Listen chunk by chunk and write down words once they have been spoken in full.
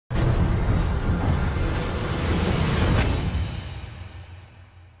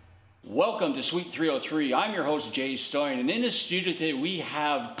Welcome to Suite 303. I'm your host, Jay Stein, and in the studio today we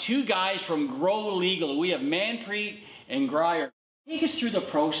have two guys from Grow Legal. We have Manpreet and Grier. Take us through the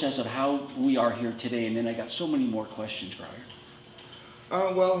process of how we are here today, and then I got so many more questions, Grier.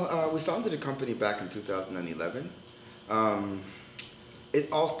 We founded a company back in 2011.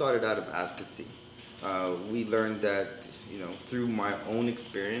 It all started out of advocacy. We learned that, through my own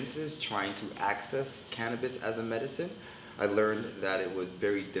experiences trying to access cannabis as a medicine, I learned that it was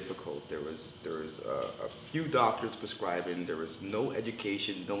very difficult. There was a few doctors prescribing. There was no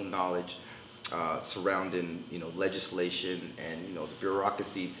education, no knowledge surrounding legislation and the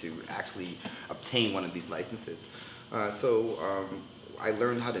bureaucracy to actually obtain one of these licenses. I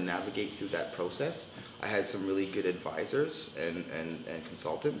learned how to navigate through that process. I had some really good advisors and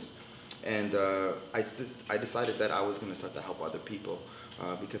consultants, and I decided that I was going to start to help other people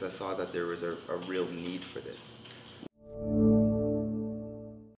because I saw that there was a real need for this.